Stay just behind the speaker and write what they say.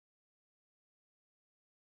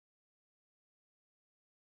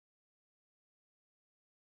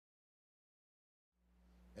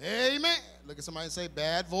Amen. Look at somebody and say,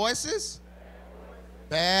 bad voices.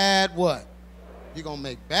 Bad what? You're going to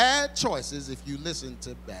make bad choices if you listen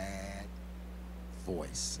to bad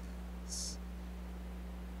voices.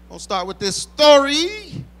 I'll start with this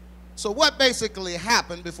story. So what basically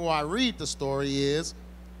happened before I read the story is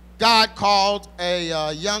God called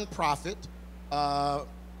a young prophet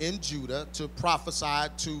in Judah to prophesy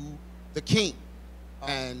to the king.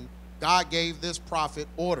 And God gave this prophet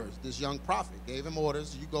orders. This young prophet gave him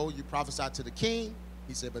orders. You go, you prophesy to the king.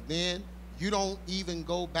 He said, but then you don't even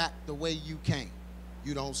go back the way you came.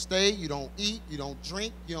 You don't stay, you don't eat, you don't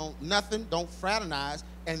drink, you don't nothing, don't fraternize,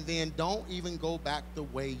 and then don't even go back the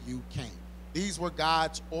way you came. These were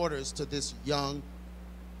God's orders to this young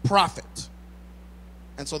prophet.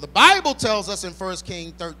 And so the Bible tells us in 1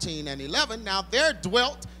 Kings 13 and 11, now there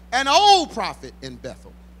dwelt an old prophet in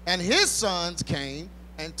Bethel, and his sons came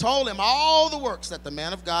and told him all the works that the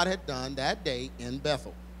man of God had done that day in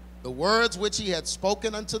Bethel. The words which he had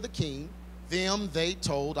spoken unto the king, them they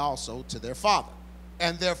told also to their father.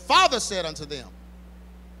 And their father said unto them,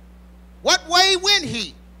 what way went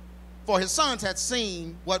he? For his sons had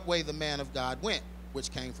seen what way the man of God went,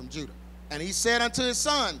 which came from Judah. And he said unto his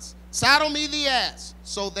sons, saddle me the ass.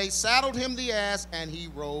 So they saddled him the ass, and he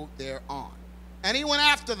rode thereon. And he went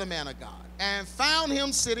after the man of God, and found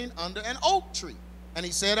him sitting under an oak tree. And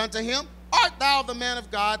he said unto him, art thou the man of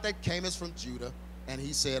God that camest from Judah? And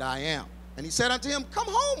he said, I am. And he said unto him, come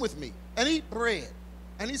home with me, and eat bread.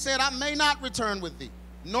 And he said, I may not return with thee,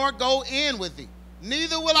 nor go in with thee.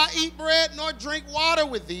 Neither will I eat bread nor drink water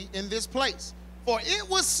with thee in this place. For it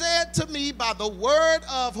was said to me by the word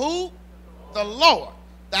of who? The Lord.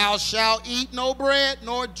 Thou shalt eat no bread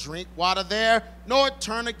nor drink water there, nor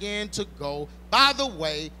turn again to go by the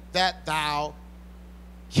way that thou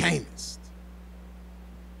camest.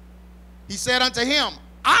 He said unto him,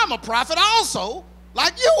 I'm a prophet also,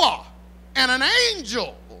 like you are, and an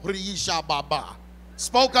angel,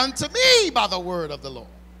 spoke unto me by the word of the Lord,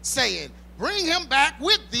 saying, bring him back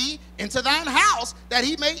with thee into thine house, that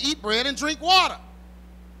he may eat bread and drink water.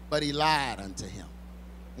 But he lied unto him.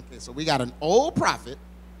 Okay, so we got an old prophet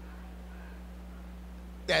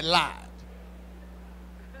that lied.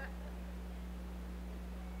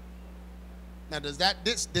 Now, did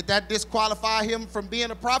that disqualify him from being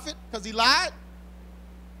a prophet because he lied?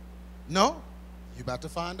 No. You're about to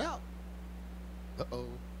find out. Uh-oh.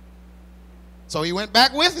 So he went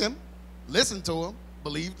back with him, listened to him,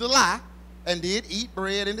 believed the lie, and did eat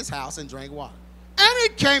bread in his house and drank water. And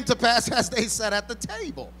it came to pass as they sat at the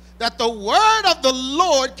table, that the word of the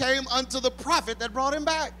Lord came unto the prophet that brought him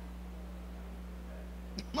back.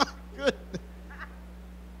 My goodness.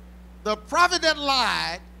 The prophet that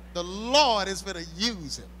lied, the Lord is going to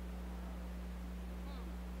use him.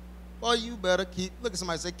 Well, you better look at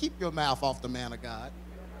somebody and say, keep your mouth off the man of God.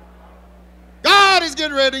 God is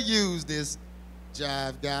getting ready to use this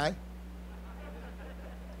jive guy,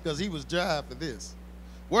 because he was jive for this.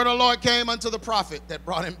 Word of the Lord came unto the prophet that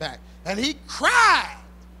brought him back, and he cried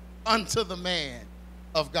unto the man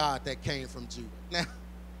of God that came from Judah. Now,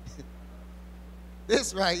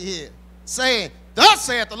 this right here, saying, thus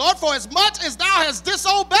saith the Lord, for as much as thou hast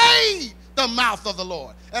disobeyed the mouth of the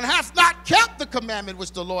Lord, and hast not kept the commandment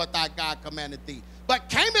which the Lord thy God commanded thee, but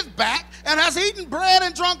camest back and hast eaten bread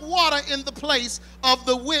and drunk water in the place of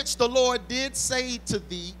the which the Lord did say to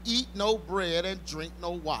thee, eat no bread and drink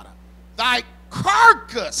no water. Thy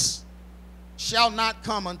carcass shall not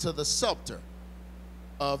come unto the scepter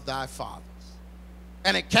of thy fathers.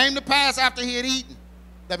 And it came to pass after he had eaten,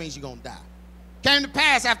 that means you're going to die. Came to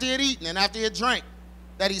pass after he had eaten and after he had drank,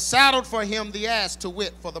 that he saddled for him the ass, to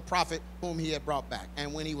wit, for the prophet whom he had brought back.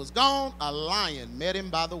 And when he was gone, a lion met him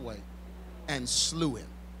by the way and slew him.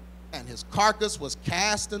 And his carcass was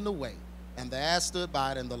cast in the way, and the ass stood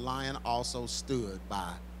by it, and the lion also stood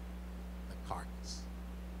by the carcass.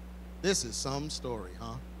 This is some story,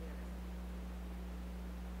 huh?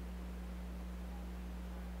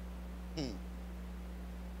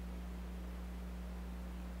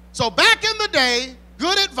 So back in the day,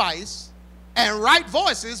 good advice and right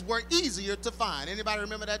voices were easier to find. Anybody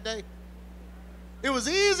remember that day? It was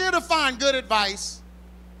easier to find good advice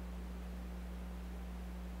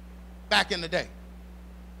back in the day.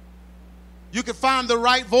 You could find the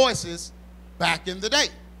right voices back in the day.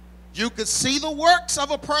 You could see the works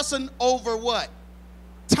of a person over what?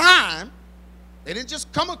 Time. They didn't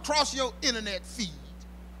just come across your internet feed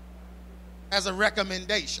as a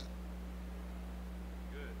recommendation.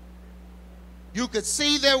 You could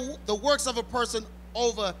see the works of a person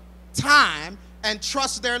over time and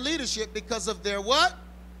trust their leadership because of their what?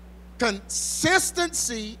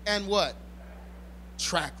 Consistency and what?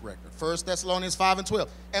 track record. 1 Thessalonians 5:12.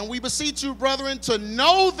 And we beseech you, brethren, to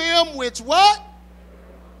know them which what?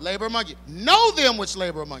 Labor among you. Know them which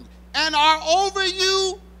labor among you, and are over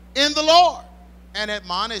you in the Lord, and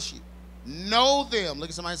admonish you. Know them. Look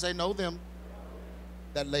at somebody and say, know them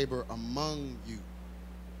that labor among you.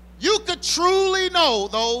 You could truly know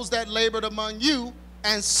those that labored among you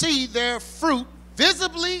and see their fruit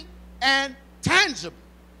visibly and tangibly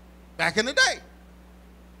back in the day.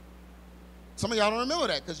 Some of y'all don't remember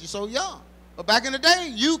that because you're so young. But back in the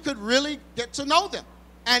day, you could really get to know them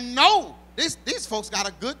and know these folks got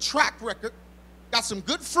a good track record, got some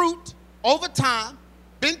good fruit over time,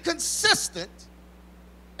 been consistent.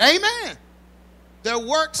 Amen. Their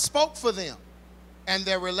work spoke for them, and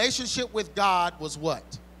their relationship with God was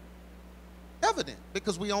what? Evident,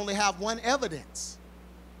 because we only have one evidence.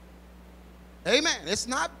 Amen. It's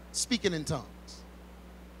not speaking in tongues.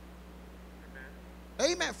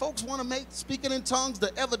 Amen. Folks want to make speaking in tongues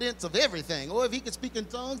the evidence of everything. Or if he can speak in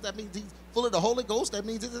tongues, that means he's full of the Holy Ghost. That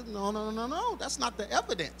means it's, no. That's not the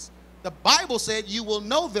evidence. The Bible said you will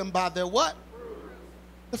know them by their what?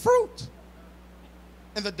 The fruit.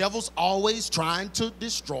 And the devil's always trying to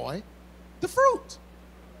destroy the fruit,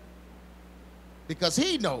 because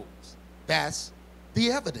he knows that's the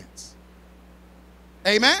evidence.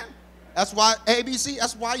 Amen. That's why ABC,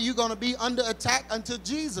 that's why you're going to be under attack until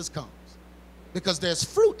Jesus comes. Because there's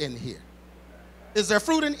fruit in here. Is there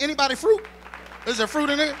fruit in anybody? Fruit? Is there fruit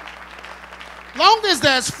in here? Long as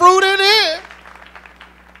there's fruit in here,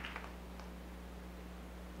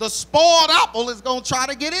 the spoiled apple is going to try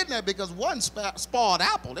to get in there, because one spoiled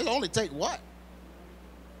apple, it only take what?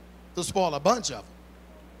 To spoil a bunch of them.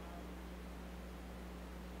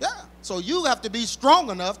 Yeah. So you have to be strong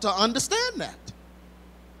enough to understand that.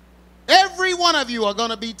 Every one of you are going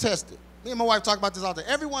to be tested. Me and my wife talk about this all the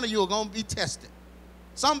time. Every one of you are going to be tested.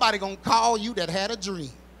 Somebody going to call you that had a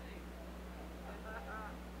dream.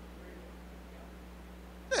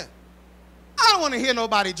 Yeah. I don't want to hear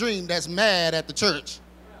nobody dream that's mad at the church.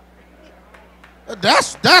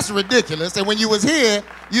 That's ridiculous. And when you was here,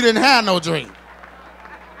 you didn't have no dream.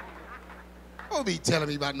 Don't be telling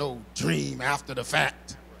me about no dream after the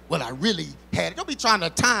fact. Well, I really had it. Don't be trying to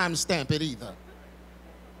time stamp it either.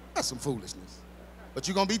 That's some foolishness. But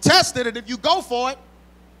you're going to be tested, and if you go for it,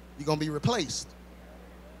 you're going to be replaced.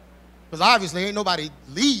 Because obviously ain't nobody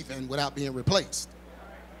leaving without being replaced.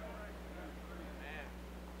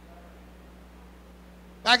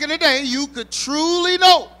 Back in the day, you could truly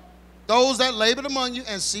know those that labored among you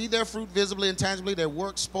and see their fruit visibly and tangibly. Their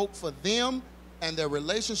work spoke for them, and their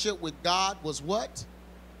relationship with God was what?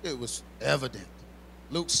 It was evident.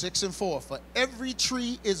 Luke 6:4. For every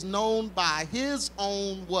tree is known by his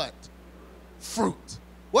own what? Fruit.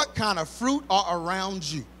 What kind of fruit are around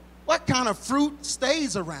you? What kind of fruit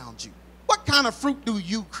stays around you? What kind of fruit do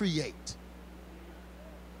you create?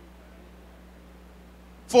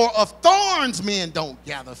 For of thorns men don't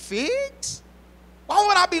gather figs. Why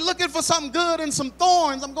would I be looking for something good and some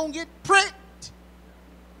thorns? I'm going to get pricked.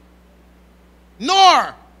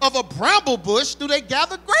 Nor of a bramble bush do they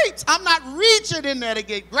gather grapes. I'm not reaching in there to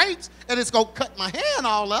get grapes, and it's going to cut my hand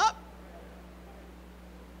all up.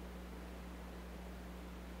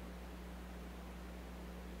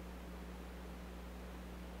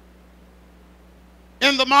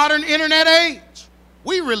 In the modern internet age,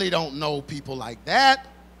 we really don't know people like that.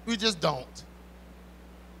 We just don't.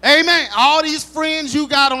 Amen. All these friends you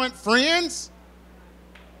got on friends.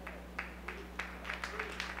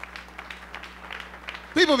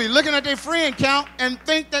 People be looking at their friend count and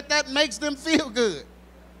think that that makes them feel good.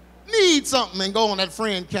 Need something and go on that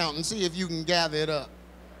friend count and see if you can gather it up.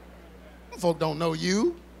 Them folk don't know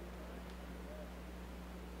you.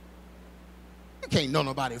 You can't know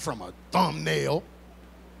nobody from a thumbnail.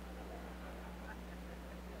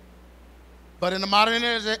 But in the modern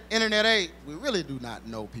internet age, we really do not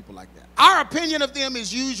know people like that. Our opinion of them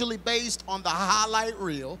is usually based on the highlight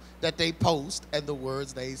reel that they post and the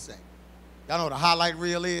words they say. Y'all know what a highlight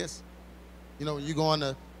reel is? You know, when you're going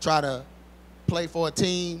to try to play for a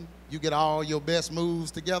team, you get all your best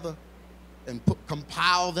moves together and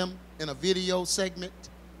compile them in a video segment,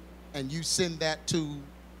 and you send that to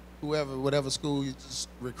whoever, whatever school is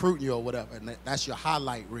recruiting you or whatever, and that's your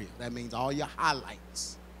highlight reel. That means all your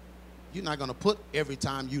highlights. You're not going to put every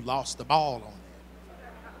time you lost the ball on there.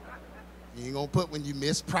 You ain't going to put when you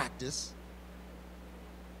missed practice.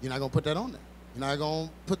 You're not going to put that on there. You're not going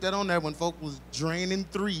to put that on there when folk was draining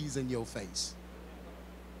threes in your face.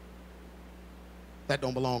 That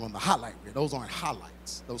don't belong on the highlight reel. Those aren't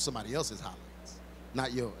highlights. Those are somebody else's highlights,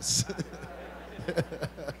 not yours.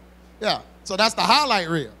 Yeah, so that's the highlight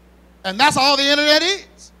reel. And that's all the internet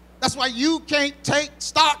is. That's why you can't take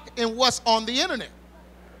stock in what's on the internet.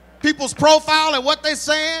 People's profile and what they're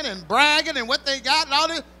saying and bragging and what they got and all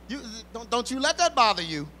this. Don't you let that bother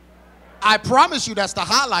you. I promise you that's the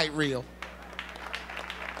highlight reel.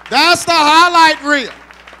 That's the highlight reel.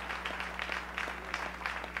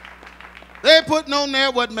 They're putting on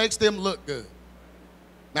there what makes them look good.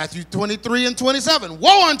 Matthew 23 and 27.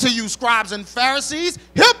 Woe unto you, scribes and Pharisees,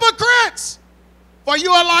 hypocrites! For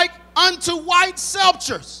you are like unto white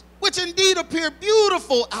sepulchres, which indeed appear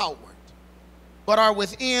beautiful outward, but are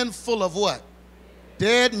within full of what?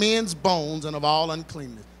 Dead men's bones and of all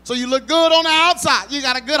uncleanness. So you look good on the outside. You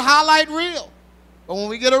got a good highlight reel. But when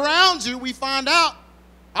we get around you, we find out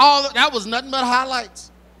all that was nothing but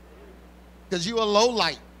highlights. Because you a low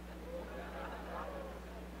light.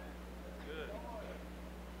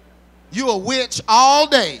 You a witch all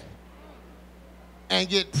day and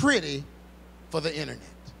get pretty for the internet.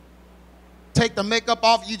 Take the makeup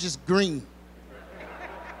off, you just green.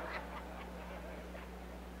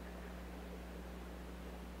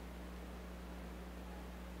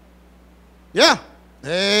 Yeah,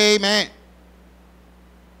 amen.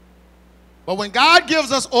 But when God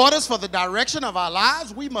gives us orders for the direction of our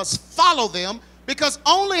lives, we must follow them because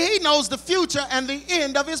only He knows the future and the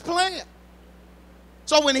end of His plan.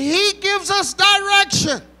 So when He gives us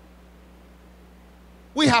direction,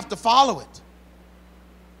 we have to follow it.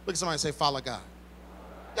 Look at somebody and say, follow God.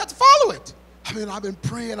 You have to follow it. I mean, I've been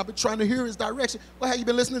praying. I've been trying to hear His direction. Well, have you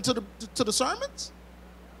been listening to the sermons?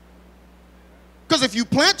 Because if you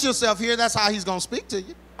plant yourself here, that's how He's going to speak to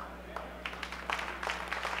you.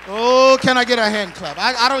 Oh, can I get a hand clap?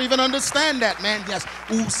 I don't even understand that, man. Yes.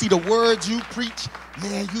 Ooh, see the words you preach.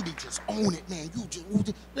 Man, you be just own it, man.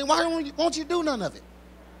 Then why won't you do none of it?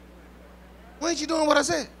 Why ain't you doing what I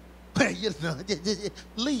said?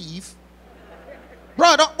 Leave.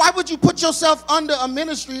 Bro, why would you put yourself under a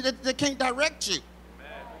ministry that can't direct you?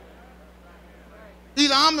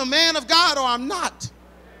 Either I'm the man of God or I'm not.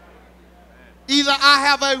 Either I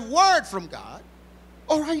have a word from God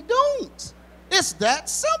or I don't. It's that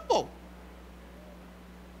simple.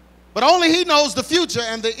 But only He knows the future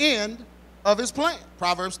and the end of His plan.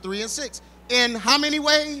 Proverbs 3 and 6. In how many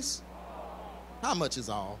ways? How much is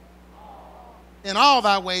all? In all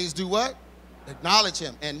thy ways do what? Acknowledge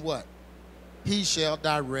Him. And what? He shall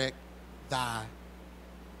direct thy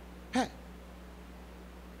path.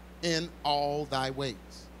 In all thy ways.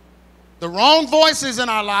 The wrong voices in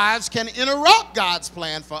our lives can interrupt God's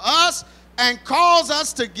plan for us and cause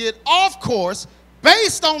us to get off course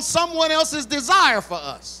based on someone else's desire for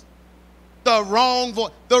us. The wrong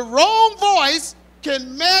voice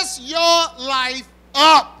can mess your life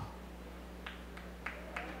up.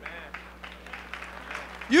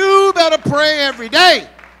 You better pray every day.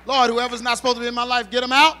 Lord, whoever's not supposed to be in my life, get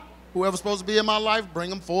them out. Whoever's supposed to be in my life,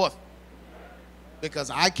 bring them forth. Because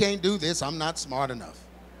I can't do this. I'm not smart enough.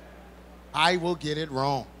 I will get it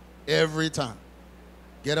wrong every time.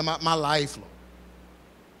 Get them out my life, Lord.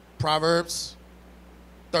 Proverbs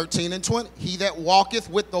 13 and 20. He that walketh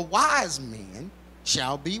with the wise men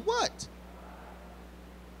shall be what?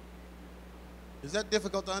 Is that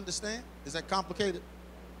difficult to understand? Is that complicated?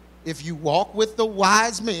 If you walk with the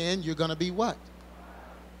wise men, you're going to be what?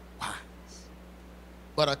 Wise.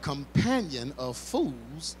 But a companion of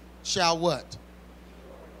fools shall what?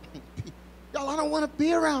 Y'all, I don't want to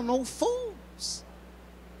be around no fools.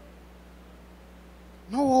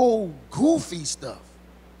 No old goofy stuff.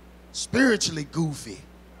 Spiritually goofy.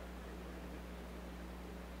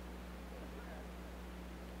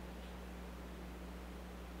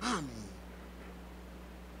 I mean,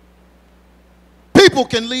 people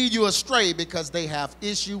can lead you astray because they have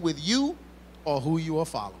issue with you or who you are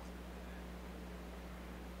following.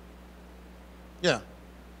 Yeah.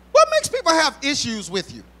 What makes people have issues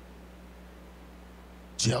with you?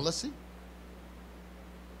 Jealousy,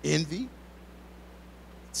 envy,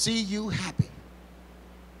 see you happy,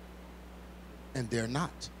 and they're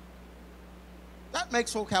not. That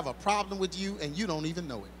makes folk have a problem with you and you don't even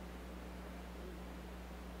know it.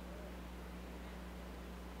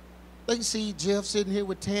 They see Jeff sitting here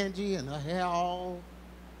with Tangy and her hair all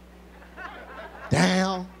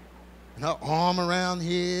down and her arm around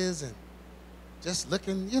his and just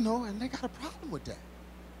looking, you know, and they got a problem with that.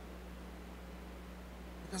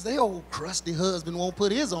 Because their old crusty husband won't put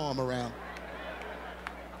his arm around.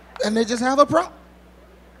 And they just have a problem.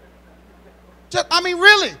 I mean,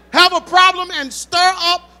 really, have a problem and stir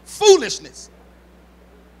up foolishness.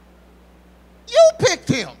 You picked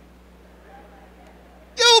him.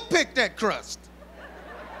 You picked that crust.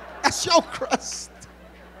 That's your crust.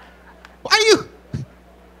 Why you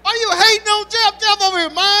hating on Jeff? Jeff over here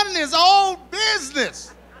minding his own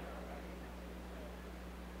business.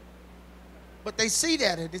 But they see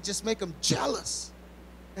that and it just make them jealous.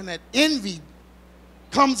 And that envy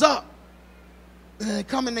comes up. And they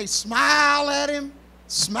come and they smile at him,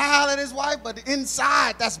 smile at his wife, but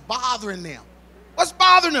inside that's bothering them. What's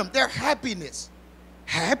bothering them? Their happiness.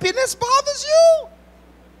 Happiness bothers you?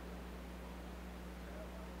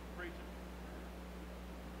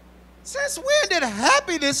 Since when did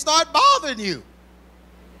happiness start bothering you?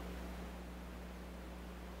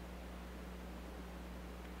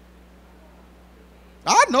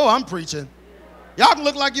 I know I'm preaching. Y'all can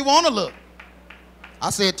look like you want to look. I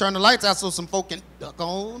said turn the lights out so some folk can duck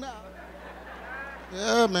on out.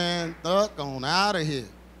 Yeah, man, duck on out of here.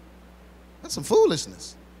 That's some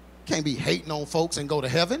foolishness. Can't be hating on folks and go to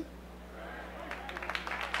heaven.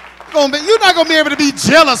 You're not going to be able to be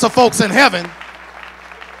jealous of folks in heaven.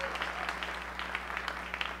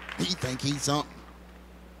 He think he's something.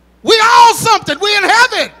 We all something. We in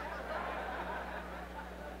heaven.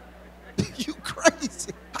 You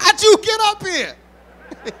crazy. How'd you get up here?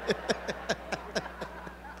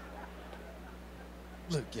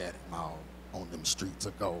 Look at him all on them streets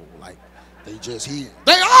of gold like they just here.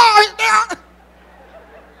 They are.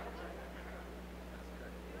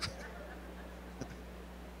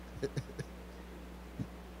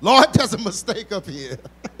 Lord, there's a mistake up here.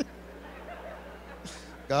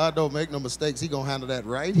 God don't make no mistakes. He gonna handle that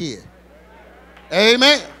right here.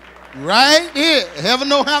 Amen. Right here. Heaven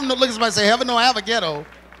don't have no, look at somebody say, heaven don't have a ghetto.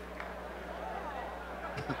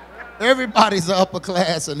 Everybody's an upper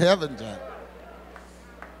class in heaven, John.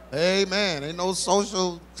 Amen. Ain't no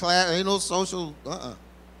social class, ain't no social,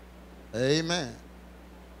 Amen.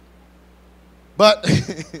 But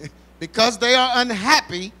because they are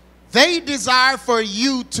unhappy, they desire for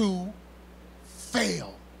you to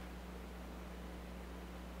fail.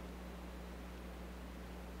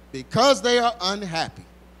 Because they are unhappy,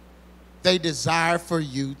 they desire for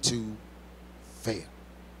you to fail.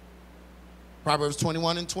 Proverbs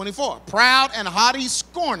 21:24. Proud and haughty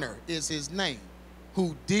scorner is his name,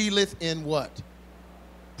 who dealeth in what?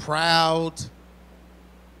 Proud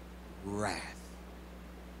wrath.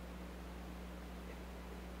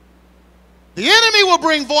 The enemy will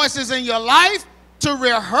bring voices in your life to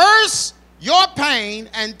rehearse your pain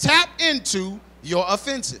and tap into your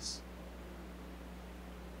offenses.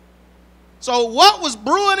 So what was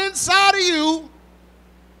brewing inside of you,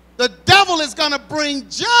 the devil is going to bring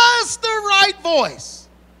just the right voice.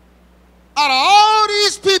 Out of all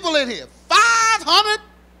these people in here, 500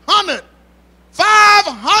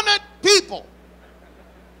 people,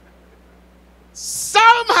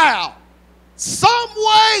 somehow, some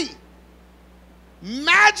way,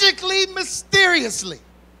 magically, mysteriously,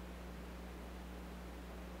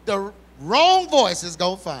 the wrong voice is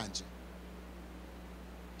going to find you.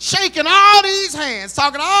 Shaking all these hands,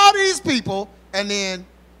 talking to all these people, and then,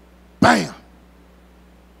 bam.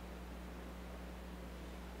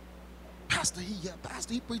 Pastor,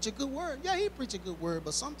 he preach a good word. Yeah, he preach a good word,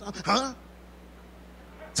 but sometimes,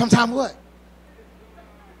 Sometimes what?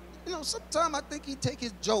 You know, sometimes I think he take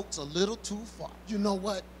his jokes a little too far. You know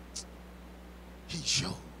what? He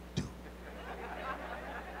sure do.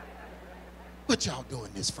 What y'all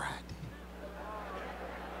doing this Friday?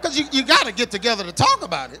 Because you got to get together to talk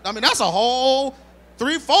about it. I mean, that's a whole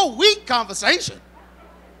 3-4 week conversation.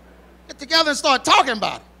 Get together and start talking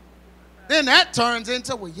about it. Then that turns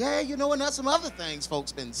into, well, yeah, you know, and that's some other things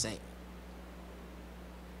folks been saying.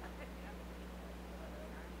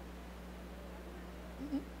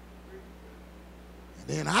 Mm-hmm. And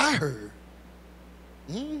then I heard.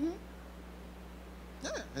 Mm-hmm.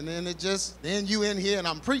 Yeah, and then then you in here and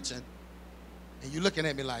I'm preaching, and you looking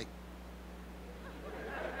at me like,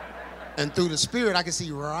 and through the Spirit, I can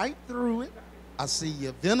see right through it. I see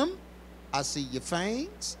your venom. I see your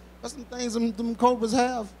fangs. What's some things them cobras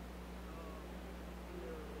have?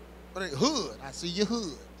 But hood. I see your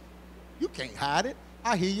hood. You can't hide it.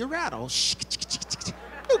 I hear you rattle.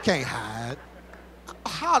 You can't hide.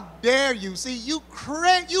 How dare you? See, you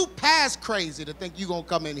past crazy to think you going to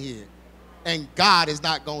come in here and God is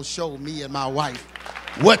not going to show me and my wife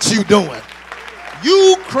what you doing.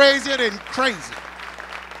 You crazier than crazy.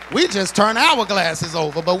 We just turn our glasses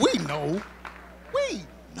over, but we know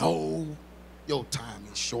your time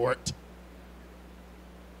is short.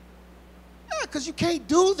 Yeah, because you can't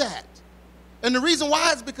do that. And the reason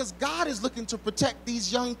why is because God is looking to protect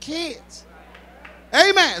these young kids.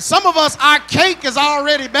 Amen. Some of us, our cake is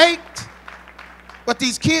already baked, but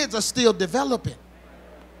these kids are still developing.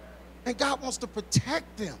 And God wants to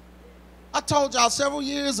protect them. I told y'all several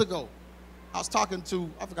years ago, I forgot who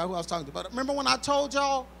I was talking to, but remember when I told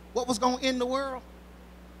y'all what was going to end the world?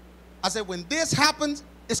 I said, when this happens,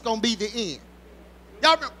 it's going to be the end.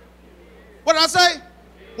 Y'all remember? What did I say?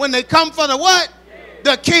 When they come for the what?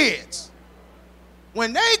 The kids.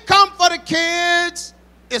 When they come for the kids,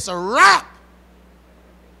 it's a wrap.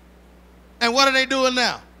 And what are they doing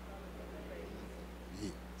now?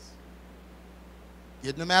 Yes.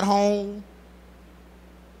 Getting them at home.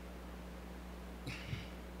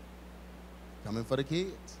 Coming for the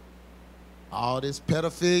kids. All this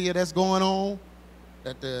pedophilia that's going on,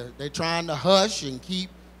 that they're trying to hush and keep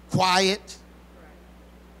quiet.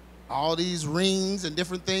 All these rings and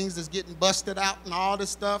different things that's getting busted out and all this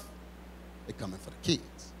stuff, they're coming for the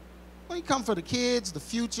kids. When you come for the kids, the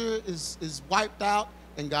future is wiped out,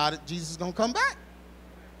 and Jesus is going to come back.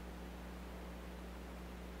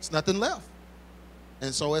 There's nothing left.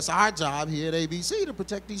 And so it's our job here at ABC to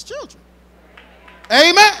protect these children.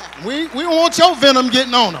 Amen. We don't want your venom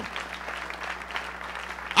getting on them.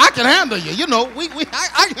 I can handle you. You know,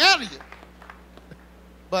 I can handle you.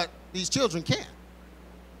 But these children can't.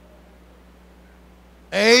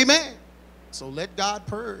 Amen. So let God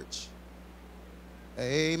purge.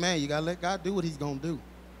 Amen. You got to let God do what he's going to do.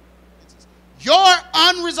 Your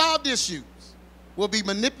unresolved issues will be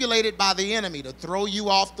manipulated by the enemy to throw you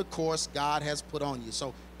off the course God has put on you.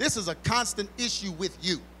 So this is a constant issue with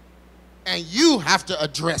you, and you have to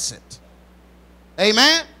address it.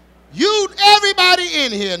 Amen. Everybody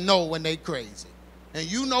in here know when they crazy, and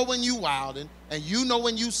you know when you wilding, and you know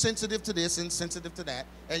when you sensitive to this and sensitive to that,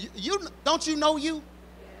 and don't you know you?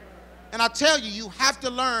 And I tell you, you have to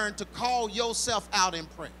learn to call yourself out in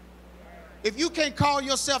prayer. If you can't call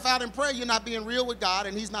yourself out in prayer, you're not being real with God,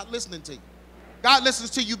 and he's not listening to you. God listens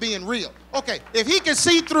to you being real. Okay, if he can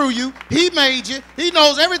see through you, he made you, he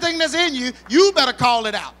knows everything that's in you, you better call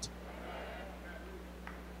it out.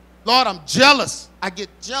 Lord, I'm jealous. I get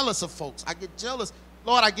jealous of folks. I get jealous.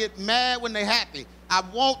 Lord, I get mad when they're happy. I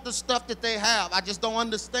want the stuff that they have. I just don't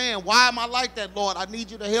understand. Why am I like that, Lord? I need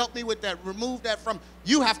you to help me with that. Remove that from.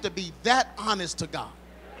 You have to be that honest to God.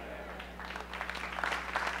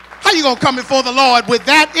 How you going to come before the Lord with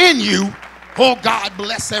that in you? Oh, God,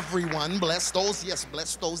 bless everyone. Bless those, yes,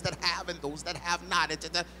 bless those that have and those that have not.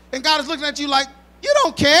 And God is looking at you like, you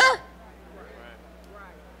don't care.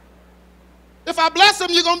 If I bless them,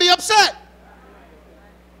 you're going to be upset.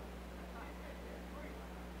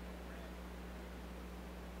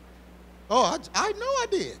 Oh, I know I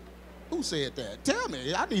did. Who said that? Tell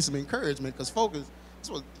me. I need some encouragement because folk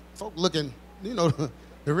looking, you know,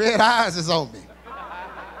 the red eyes is on me.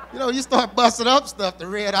 You know, you start busting up stuff, the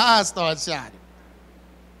red eyes start shining.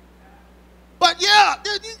 But yeah,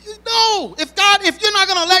 you know, if you're not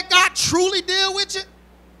going to let God truly deal with you,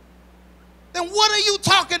 then what are you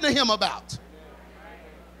talking to him about?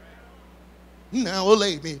 Now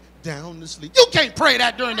lay me down to sleep. You can't pray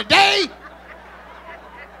that during the day.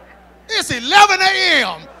 It's 11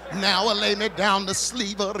 a.m. Now lay me down to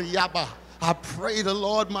sleep. I pray the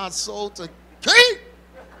Lord my soul to keep.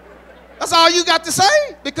 That's all you got to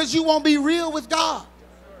say, because you won't be real with God.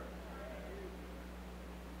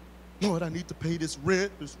 Lord, I need to pay this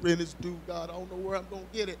rent. This rent is due, God. I don't know where I'm going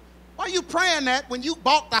to get it. Why are you praying that when you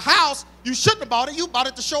bought the house? You shouldn't have bought it. You bought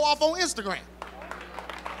it to show off on Instagram.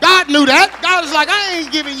 God knew that. God is like, I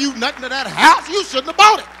ain't giving you nothing to that house. You shouldn't have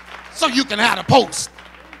bought it so you can have a post.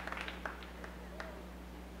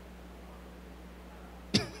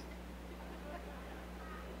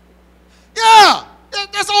 Yeah,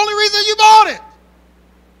 that's the only reason you bought it.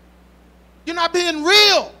 You're not being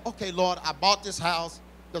real. Okay, Lord, I bought this house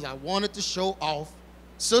because I wanted to show off.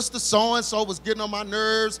 Sister so-and-so was getting on my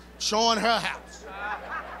nerves showing her house.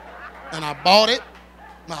 And I bought it.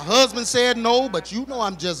 My husband said no, but you know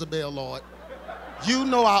I'm Jezebel, Lord. You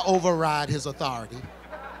know I override his authority.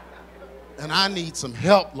 And I need some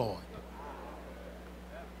help, Lord.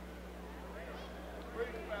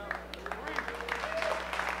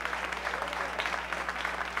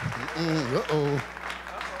 Uh-oh.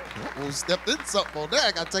 Stepped in something on there.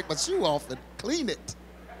 I got to take my shoe off and clean it.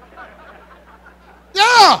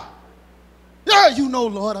 Yeah. Yeah, you know,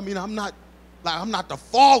 Lord, I mean, I'm not the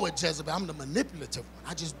forward Jezebel. I'm the manipulative one.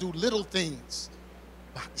 I just do little things.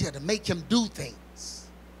 Yeah, to make him do things.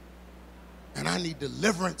 And I need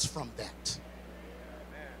deliverance from that.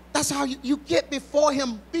 That's how you get before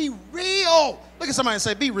him. Be real. Look at somebody and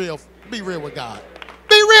say, be real. Be real with God.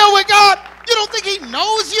 Be real with God. You don't think he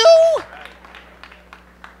knows you?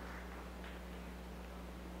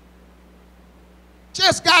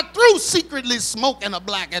 Just got through secretly smoking a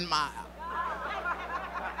black and mild.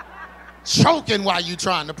 Choking while you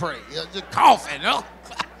trying to pray. Just coughing. Oh.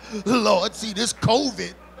 Lord, see this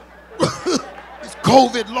COVID. This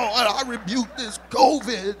COVID, Lord, I rebuke this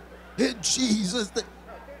COVID in Jesus' name.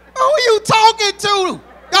 Who are you talking to?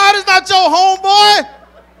 God is not your homeboy.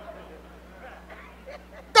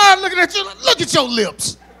 Somebody looking at you, look at your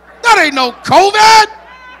lips. That ain't no COVID.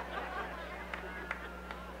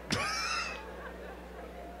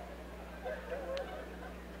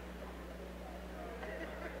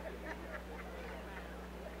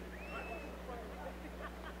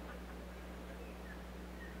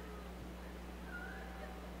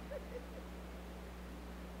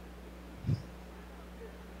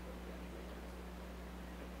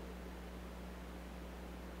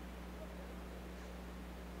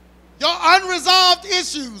 Your unresolved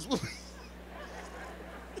issues. Look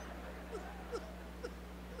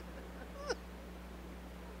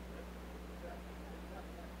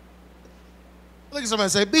at somebody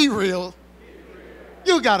and say, be real.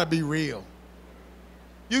 You got to be real.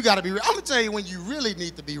 You got to be real. I'm going to tell you when you really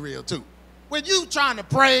need to be real, too. When you trying to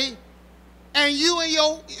pray and you and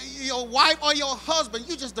your wife or your husband,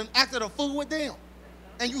 you just done acted a fool with them.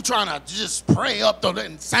 And you trying to just pray up to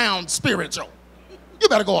and sound spiritual. You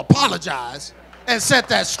better go apologize and set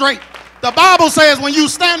that straight. The Bible says when you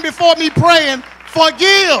stand before me praying,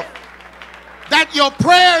 forgive, that your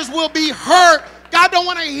prayers will be heard. God don't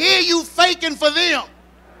want to hear you faking for them,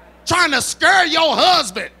 trying to scare your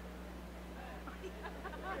husband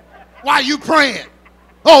while you praying.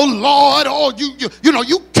 Oh, Lord, oh, you know,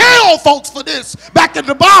 you kill folks for this back in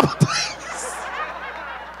the Bible.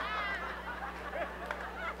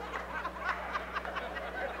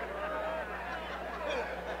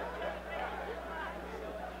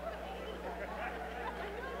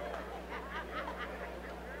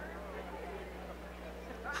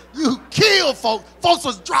 You kill folks. Folks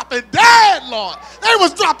was dropping dead, Lord. They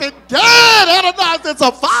was dropping dead. Ananias and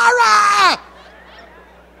Sapphira.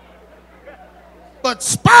 But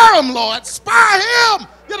spare him, Lord. Spare him.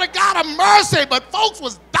 You're the God of mercy. But folks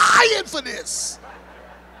was dying for this.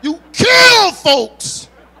 You kill folks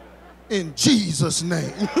in Jesus'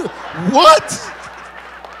 name. What?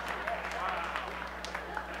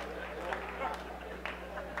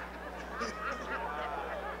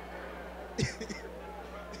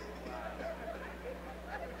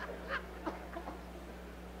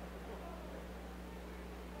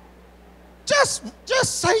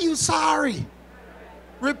 Just say you sorry.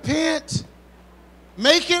 Repent.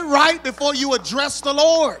 Make it right before you address the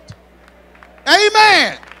Lord.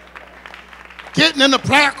 Amen. Getting in the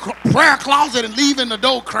prayer closet and leaving the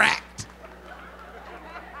door cracked.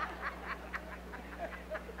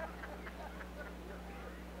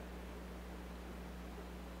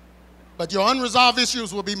 But your unresolved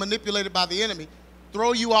issues will be manipulated by the enemy.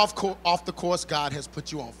 Throw you off the course God has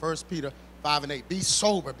put you on. 1 Peter 5:8. Be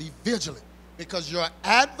sober. Be vigilant. Because your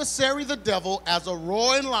adversary, the devil, as a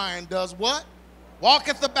roaring lion, does what?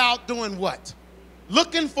 Walketh about doing what?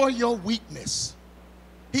 Looking for your weakness.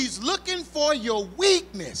 He's looking for your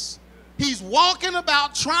weakness. He's walking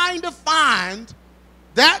about trying to find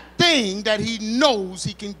that thing that he knows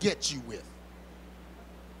he can get you with.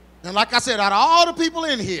 And like I said, out of all the people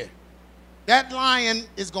in here, that lion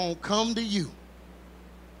is going to come to you.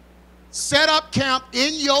 Set up camp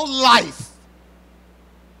in your life.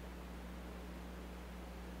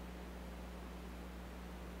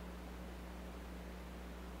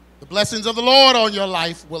 The blessings of the Lord on your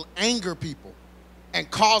life will anger people and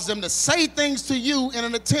cause them to say things to you in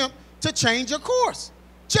an attempt to change your course.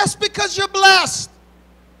 Just because you're blessed.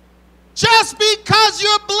 Just because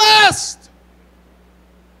you're blessed.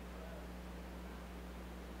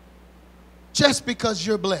 Just because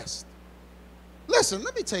you're blessed. Listen,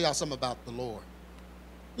 let me tell y'all something about the Lord.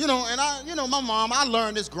 You know, and my mom, I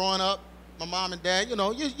learned this growing up. My mom and dad, you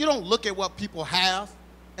don't look at what people have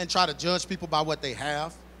and try to judge people by what they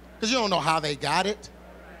have. Because you don't know how they got it.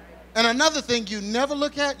 And another thing you never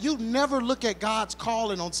look at God's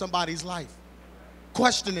calling on somebody's life,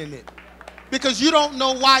 questioning it. Because you don't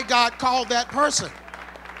know why God called that person.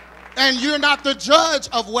 And you're not the judge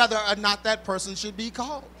of whether or not that person should be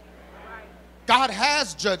called. God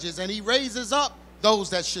has judges and he raises up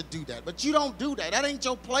those that should do that. But you don't do that. That ain't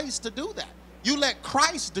your place to do that. You let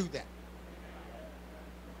Christ do that.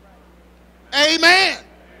 Amen.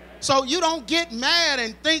 So you don't get mad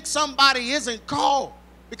and think somebody isn't called,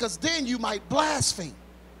 because then you might blaspheme.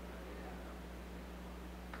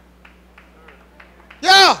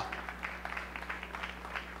 Yeah.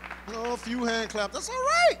 A few hand claps. That's all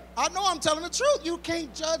right. I know I'm telling the truth. You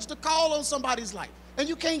can't judge the call on somebody's life. And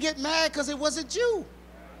you can't get mad because it wasn't you.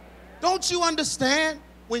 Don't you understand?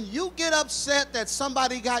 When you get upset that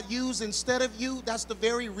somebody got used instead of you, that's the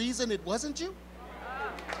very reason it wasn't you.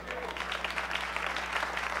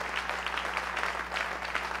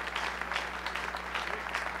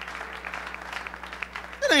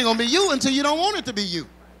 It ain't going to be you until you don't want it to be you.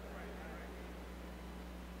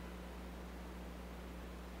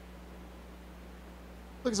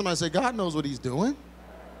 Look at somebody and say, God knows what he's doing.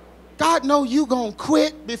 God knows you going to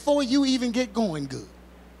quit before you even get going good.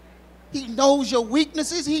 He knows your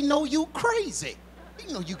weaknesses. He knows you crazy.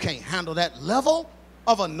 He knows you can't handle that level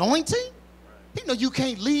of anointing. He knows you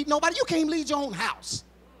can't lead nobody. You can't lead your own house.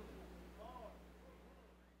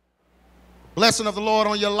 Blessing of the Lord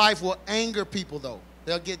on your life will anger people, though.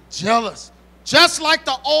 They'll get jealous. Just like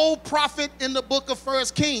the old prophet in the book of 1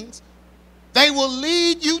 Kings, they will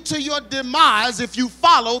lead you to your demise if you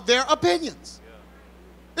follow their opinions.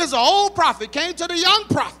 There's an old prophet came to the young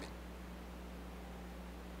prophet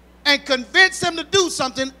and convinced him to do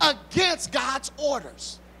something against God's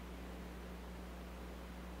orders.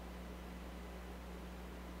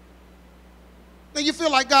 Now you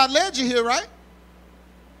feel like God led you here, right?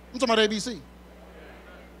 I'm talking about ABC.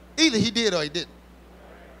 Either he did or he didn't.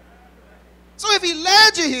 So if he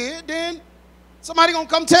led you here, then somebody gonna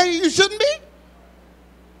come tell you shouldn't be?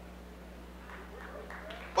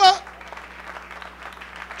 Well,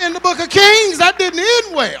 in the book of Kings, that didn't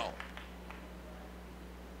end well.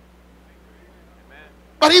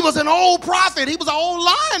 But he was an old prophet. He was an old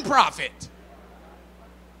lying prophet.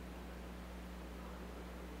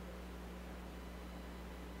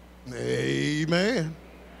 Amen.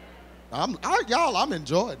 Y'all, I'm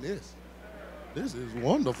enjoying this. This is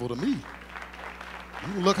wonderful to me.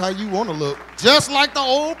 You can look how you want to look. Just like the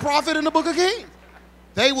old prophet in the book of Kings.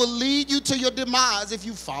 They will lead you to your demise if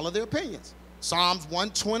you follow their opinions. Psalms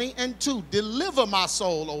 120:2. Deliver my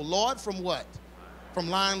soul, O Lord, from what? From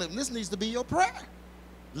lying lips. This needs to be your prayer.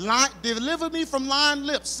 Deliver me from lying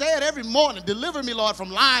lips. Say it every morning. Deliver me, Lord,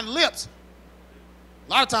 from lying lips.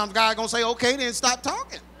 A lot of times God going to say, okay, then stop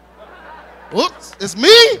talking. Whoops, it's me.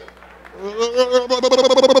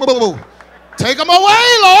 Take them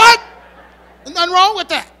away, Lord. There's nothing wrong with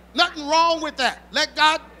that. Nothing wrong with that. Let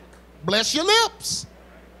God bless your lips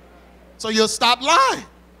so you'll stop lying.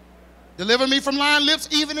 Deliver me from lying lips,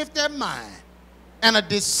 even if they're mine, and a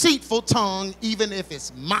deceitful tongue, even if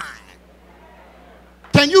it's mine.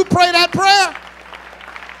 Can you pray that prayer?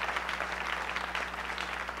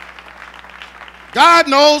 God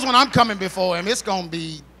knows when I'm coming before him, it's going to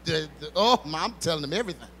be, I'm telling him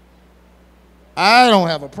everything. I don't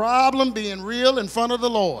have a problem being real in front of the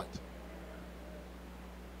Lord.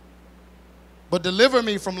 But deliver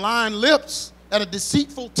me from lying lips and a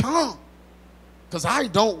deceitful tongue, because I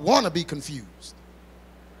don't want to be confused.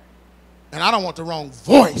 And I don't want the wrong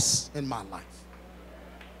voice in my life.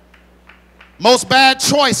 Most bad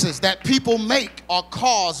choices that people make are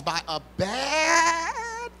caused by a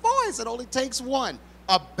bad voice. It only takes one.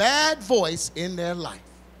 A bad voice in their life.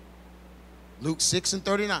 Luke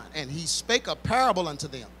 6:39. And he spake a parable unto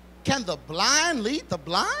them. Can the blind lead the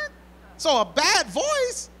blind? So a bad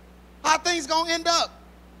voice, how things going to end up?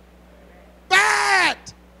 Bad.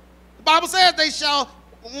 The Bible says they shall,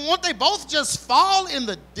 won't they both just fall in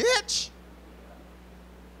the ditch?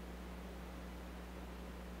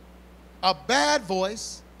 A bad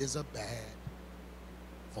voice is a bad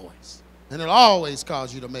voice. And it'll always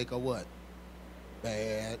cause you to make a what?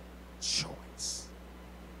 Bad choice.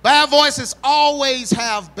 Bad voices always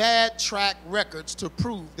have bad track records to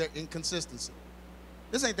prove their inconsistency.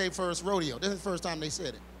 This ain't their first rodeo. This is the first time they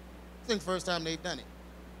said it. This ain't the first time they've done it.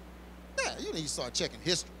 Yeah, you need to start checking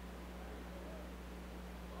history.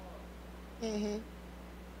 Have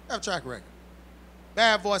a track record.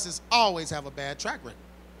 Bad voices always have a bad track record.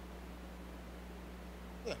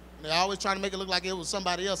 Yeah, and they're always trying to make it look like it was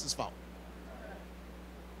somebody else's fault.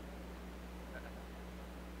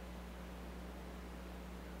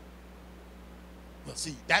 But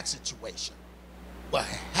see, that situation, what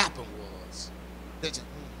happened was,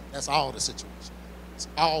 that's all the situation. It's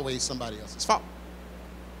always somebody else's fault.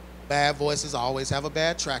 Bad voices always have a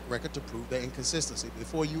bad track record to prove their inconsistency.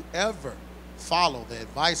 Before you ever follow the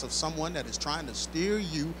advice of someone that is trying to steer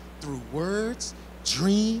you through words,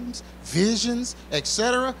 dreams, visions,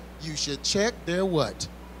 etc., you should check their what?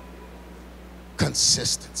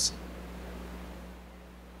 Consistency.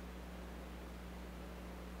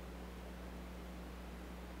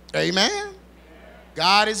 Amen.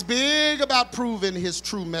 God is big about proving his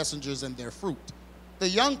true messengers and their fruit. The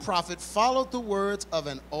young prophet followed the words of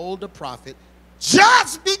an older prophet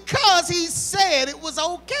just because he said it was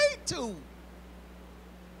okay to.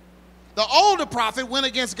 The older prophet went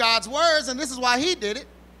against God's words, and this is why he did it.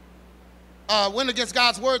 Went against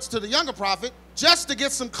God's words to the younger prophet just to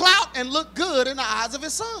get some clout and look good in the eyes of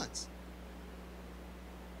his sons.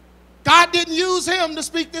 God didn't use him to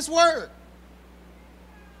speak this word.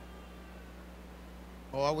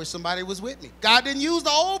 Oh, I wish somebody was with me. God didn't use the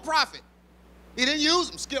old prophet. He didn't use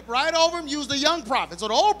him. Skip right over him, use the young prophet. So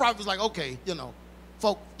the old prophet was like, okay,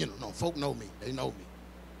 folk know me. They know me.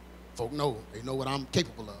 Folk know. They know what I'm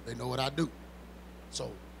capable of. They know what I do.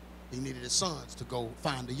 So he needed his sons to go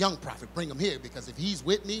find the young prophet, bring him here, because if he's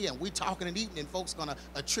with me and we talking and eating, and folks going to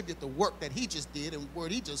attribute the work that he just did and the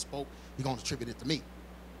word he just spoke, he's going to attribute it to me.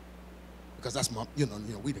 Because that's my,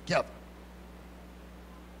 we together.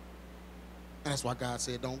 And that's why God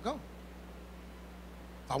said, don't go.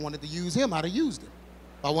 If I wanted to use him, I'd have used him.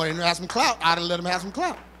 If I wanted him to have some clout, I'd have let him have some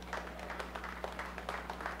clout.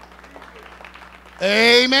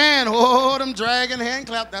 Amen. Oh, them dragging hand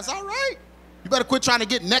clap. That's all right. You better quit trying to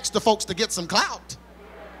get next to folks to get some clout.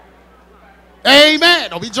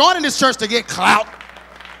 Amen. Don't be joining this church to get clout.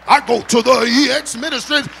 I go to the EX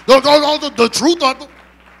ministry, the truth of it.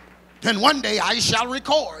 Then one day I shall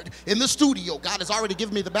record in the studio. God has already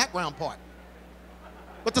given me the background part.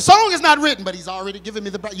 But the song is not written, but he's already given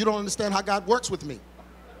me the background. You don't understand how God works with me.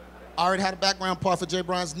 I already had a background part for Jay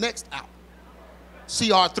Brown's next album,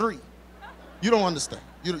 CR3. You don't understand.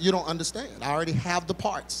 You don't understand. I already have the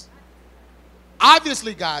parts.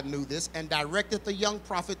 Obviously, God knew this and directed the young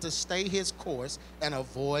prophet to stay his course and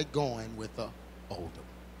avoid going with the older.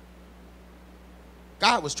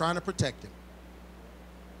 God was trying to protect him.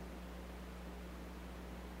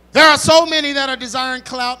 There are so many that are desiring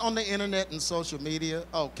clout on the internet and social media.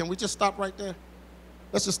 Oh, can we just stop right there?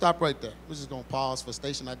 Let's just stop right there. We're just going to pause for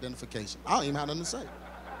station identification. I don't even have nothing to say.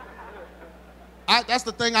 That's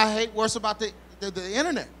the thing I hate worse about the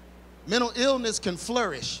internet. Mental illness can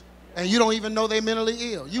flourish, and you don't even know they're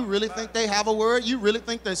mentally ill. You really think they have a word? You really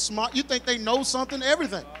think they're smart? You think they know something,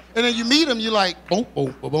 everything. And then you meet them, you're like, boom,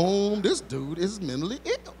 boom, boom, boom, this dude is mentally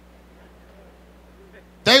ill.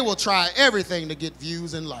 They will try everything to get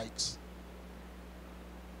views and likes.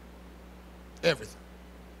 Everything.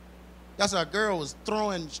 That's how a girl was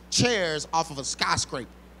throwing chairs off of a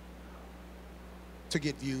skyscraper to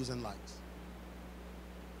get views and likes.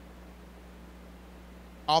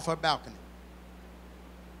 Off her balcony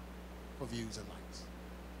for views and likes.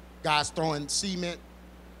 Guys throwing cement,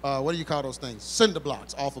 what do you call those things? Cinder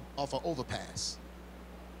blocks off an overpass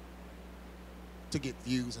to get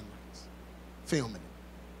views and likes. Filming it.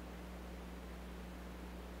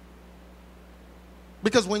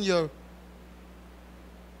 Because when your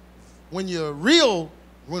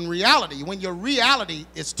reality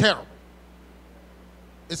is terrible,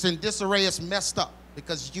 it's in disarray, it's messed up,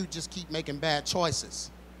 because you just keep making bad choices.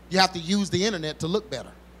 You have to use the internet to look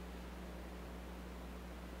better.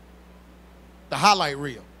 The highlight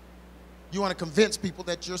reel. You want to convince people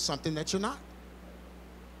that you're something that you're not.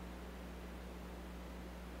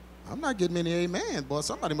 I'm not getting any amen, boy.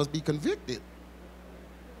 Somebody must be convicted.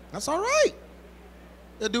 That's all right.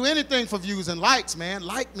 They'll do anything for views and likes, man.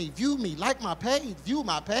 Like me, view me, like my page, view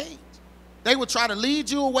my page. They will try to lead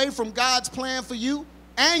you away from God's plan for you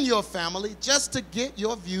and your family just to get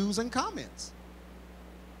your views and comments.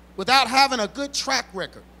 Without having a good track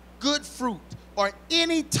record, good fruit, or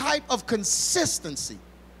any type of consistency,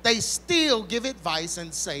 they still give advice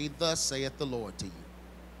and say, thus saith the Lord to you.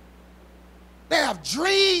 They have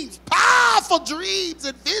dreams, powerful dreams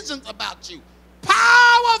and visions about you.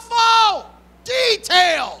 Powerful,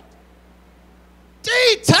 detailed.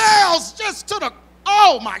 Details just to the,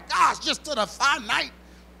 oh my gosh, just to the finite.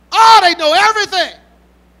 Oh, they know everything.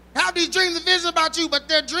 Have these dreams and visions about you, but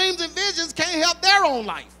their dreams and visions can't help their own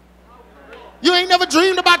life. You ain't never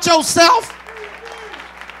dreamed about yourself.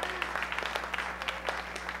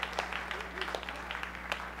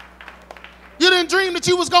 You didn't dream that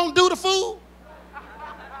you was going to do the food.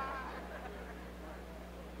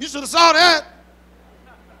 You should have saw that.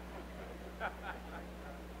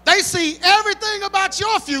 They see everything about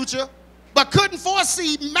your future, but couldn't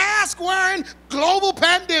foresee mask-wearing global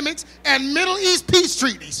pandemics and Middle East peace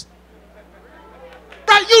treaties.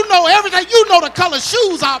 Right? You know everything. You know the color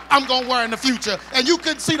shoes I'm going to wear in the future, and you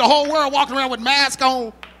couldn't see the whole world walking around with masks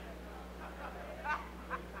on.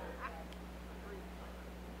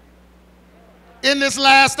 In this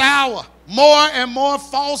last hour, more and more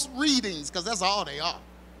false readings, because that's all they are.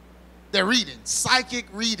 They're readings, psychic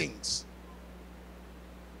readings.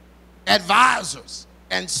 Advisors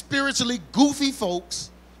and spiritually goofy folks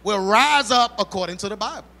will rise up according to the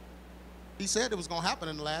Bible. He said it was going to happen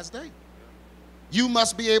in the last day. You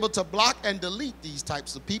must be able to block and delete these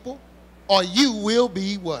types of people, or you will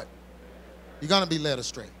be what? You're going to be led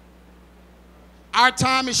astray. Our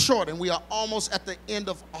time is short, and we are almost at the end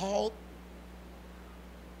of all.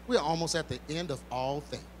 We are almost at the end of all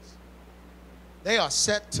things. They are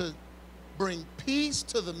set to bring peace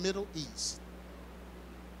to the Middle East.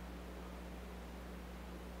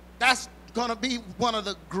 That's going to be one of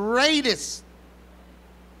the greatest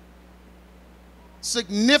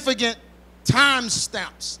significant time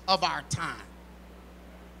stamps of our time.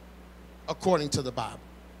 according to the Bible.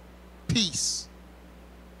 Peace.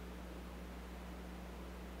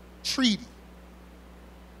 Treaty.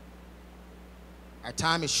 Our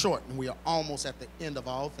time is short, and we are almost at the end of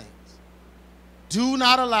all things. Do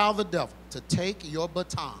not allow the devil to take your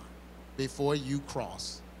baton before you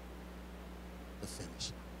cross the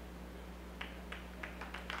finish.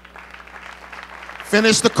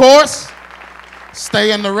 Finish the course,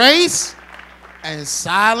 stay in the race, and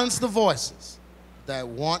silence the voices that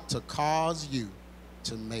want to cause you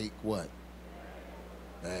to make what?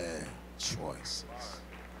 Bad choices.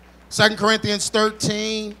 2 Corinthians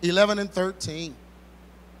 13, 11 and 13.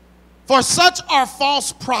 For such are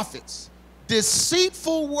false prophets,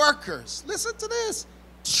 deceitful workers. Listen to this.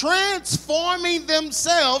 Transforming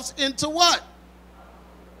themselves into what?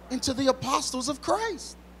 Into the apostles of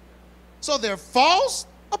Christ. So they're false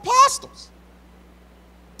apostles,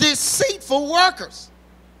 deceitful workers,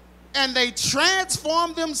 and they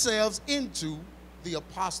transform themselves into the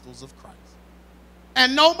apostles of Christ.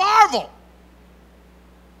 And no marvel,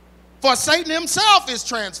 for Satan himself is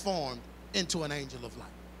transformed into an angel of light.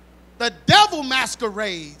 The devil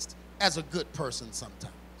masquerades as a good person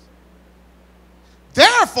sometimes.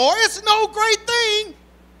 Therefore, it's no great thing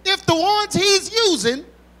if the ones he's using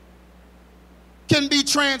can be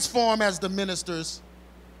transformed as the ministers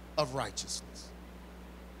of righteousness,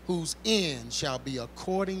 whose end shall be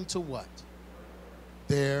according to what?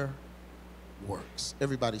 Their works.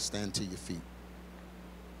 Everybody stand to your feet.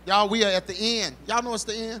 Y'all, we are at the end. Y'all know it's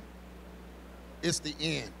the end? It's the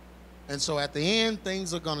end. And so at the end,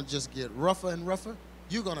 things are going to just get rougher and rougher.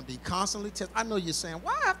 You're going to be constantly tested. I know you're saying,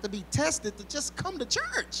 why have to be tested to just come to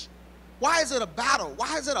church? Why is it a battle?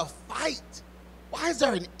 Why is it a fight? Why is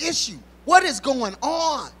there an issue? What is going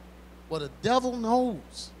on? Well, the devil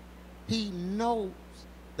knows. He knows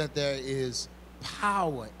that there is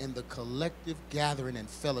power in the collective gathering and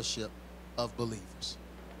fellowship of believers.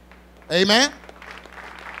 Amen?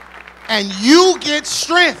 And you get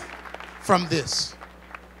strength from this.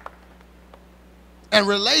 And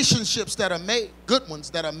relationships that are made, good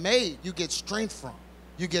ones that are made, you get strength from.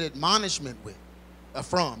 You get admonishment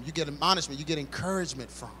from. You get admonishment, you get encouragement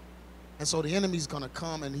from. And so the enemy's going to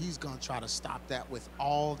come and he's going to try to stop that with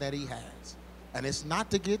all that he has. And it's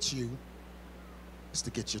not to get you, it's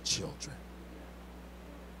to get your children.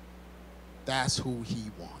 That's who he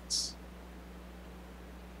wants.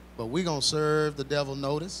 But we're going to serve the devil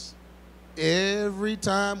notice. Every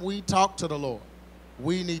time we talk to the Lord,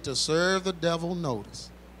 we need to serve the devil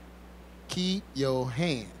notice. Keep your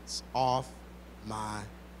hands off my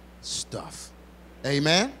stuff.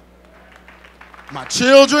 Amen? My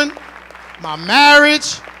children, my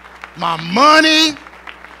marriage, my money,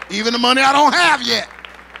 even the money I don't have yet.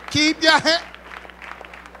 Keep your hand.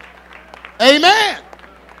 Amen.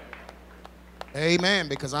 Amen,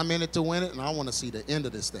 because I'm in it to win it, and I want to see the end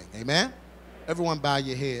of this thing. Amen? Everyone bow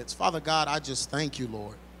your heads. Father God, I just thank you,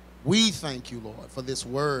 Lord. We thank you, Lord, for this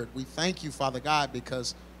word. We thank you, Father God,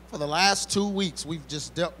 because for the last 2 weeks, we've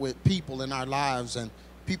just dealt with people in our lives and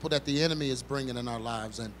people that the enemy is bringing in our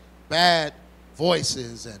lives and bad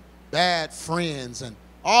voices and bad friends and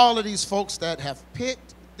all of these folks that have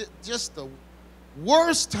picked just the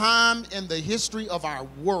worst time in the history of our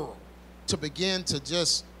world to begin to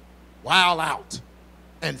just wild out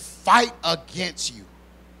and fight against you.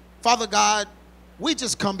 Father God, we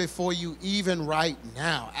just come before you even right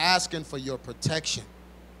now, asking for your protection.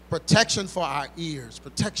 Protection for our ears,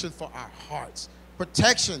 protection for our hearts,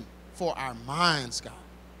 protection for our minds, God.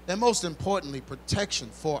 And most importantly, protection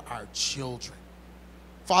for our children.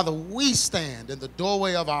 Father, we stand in the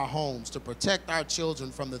doorway of our homes to protect our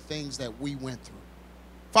children from the things that we went through.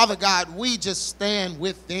 Father God, we just stand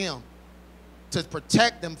with them to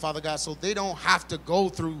protect them, Father God, so they don't have to go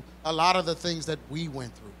through a lot of the things that we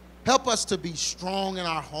went through. Help us to be strong in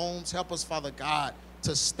our homes. Help us, Father God,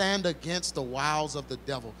 to stand against the wiles of the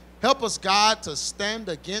devil. Help us, God, to stand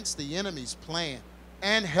against the enemy's plan.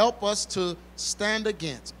 And help us to stand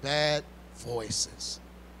against bad voices.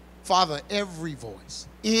 Father, every voice,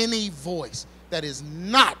 any voice that is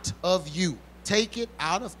not of you, take it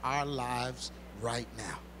out of our lives right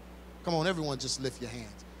now. Come on, everyone, just lift your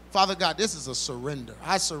hands. Father God, this is a surrender.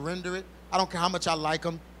 I surrender it. I don't care how much I like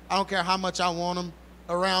them. I don't care how much I want them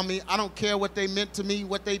around me. I don't care what they meant to me,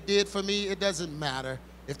 what they did for me. It doesn't matter.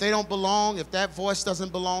 If they don't belong, if that voice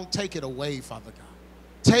doesn't belong, take it away, Father God.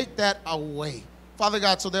 Take that away. Father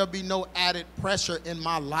God, so there'll be no added pressure in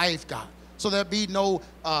my life, God. So there'll be no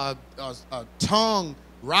tongue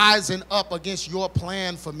rising up against your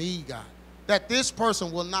plan for me, God. That this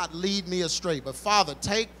person will not lead me astray. But Father,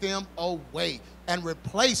 take them away and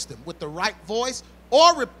replace them with the right voice,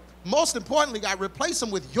 or Most importantly, God, replace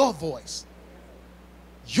them with your voice.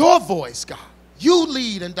 Your voice, God. You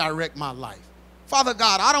lead and direct my life. Father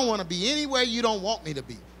God, I don't want to be anywhere you don't want me to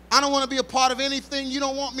be. I don't want to be a part of anything you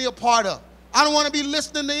don't want me a part of. I don't want to be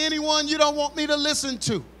listening to anyone you don't want me to listen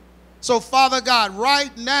to. So, Father God,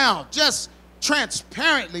 right now, just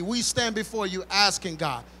transparently, we stand before you asking,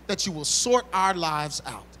 God, that you will sort our lives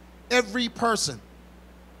out. Every person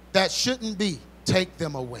that shouldn't be, take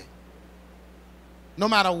them away. No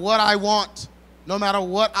matter what I want, no matter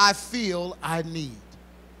what I feel I need,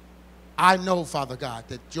 I know, Father God,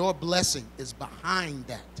 that your blessing is behind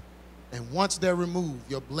that. And once they're removed,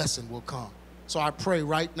 your blessing will come. So I pray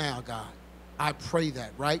right now, God, I pray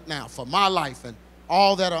that right now for my life and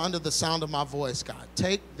all that are under the sound of my voice, God,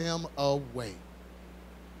 take them away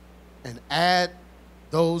and add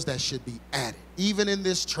those that should be added. Even in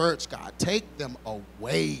this church, God, take them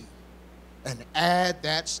away and add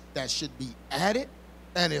that should be added.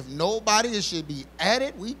 And if nobody should be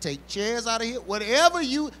added, we take chairs out of here. Whatever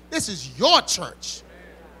this is your church.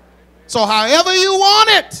 So however you want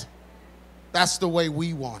it, that's the way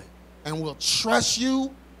we want it. And we'll trust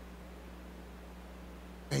you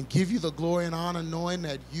and give you the glory and honor, knowing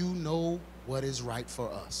that you know what is right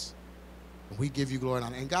for us. And we give you glory and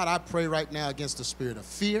honor. And God, I pray right now against the spirit of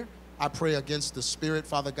fear. I pray against the spirit,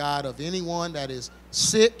 Father God, of anyone that is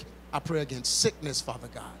sick. I pray against sickness, Father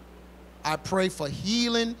God. I pray for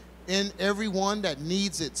healing in everyone that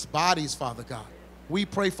needs its bodies, Father God. We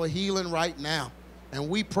pray for healing right now. And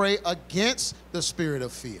we pray against the spirit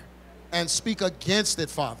of fear and speak against it,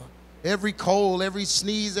 Father. Every cold, every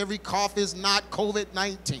sneeze, every cough is not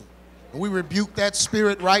COVID-19. And we rebuke that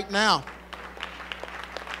spirit right now.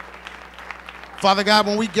 Father God,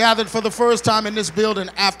 when we gathered for the first time in this building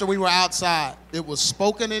after we were outside, it was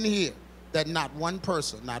spoken in here that not one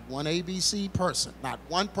person, not one ABC person, not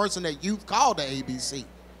one person that you've called the ABC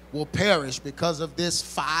will perish because of this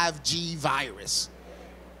 5G virus.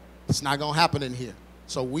 It's not going to happen in here.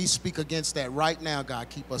 So we speak against that right now, God.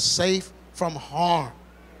 Keep us safe from harm.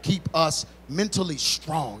 Keep us mentally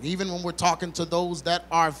strong, even when we're talking to those that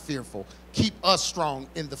are fearful. Keep us strong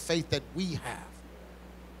in the faith that we have.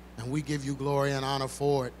 And we give you glory and honor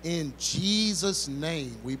for it. In Jesus'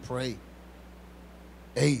 name we pray.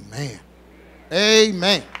 Amen.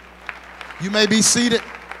 Amen. You may be seated.